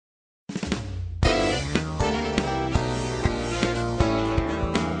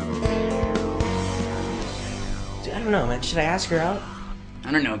don't know, man. Should I ask her out?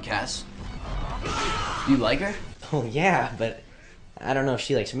 I don't know, Cass. Do you like her? Oh, yeah, but I don't know if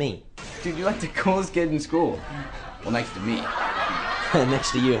she likes me. Dude, you're like the coolest kid in school. Well, next to me.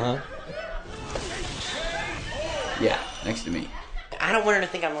 Next to you, huh? Yeah, next to me. I don't want her to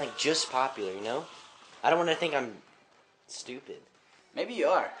think I'm, like, just popular, you know? I don't want her to think I'm stupid. Maybe you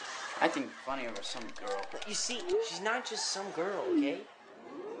are. Acting funny over some girl. But you see, she's not just some girl, okay?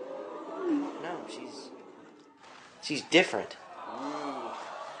 No, she's different. Ooh,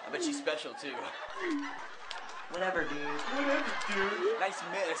 I bet she's special, too. Whatever, dude. Whatever, dude. Nice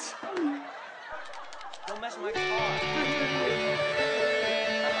miss. Don't mess with my car.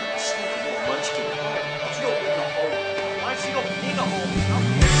 Stupid little munchkin. She don't dig a hole. Why she don't dig a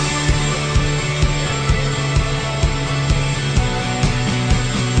hole?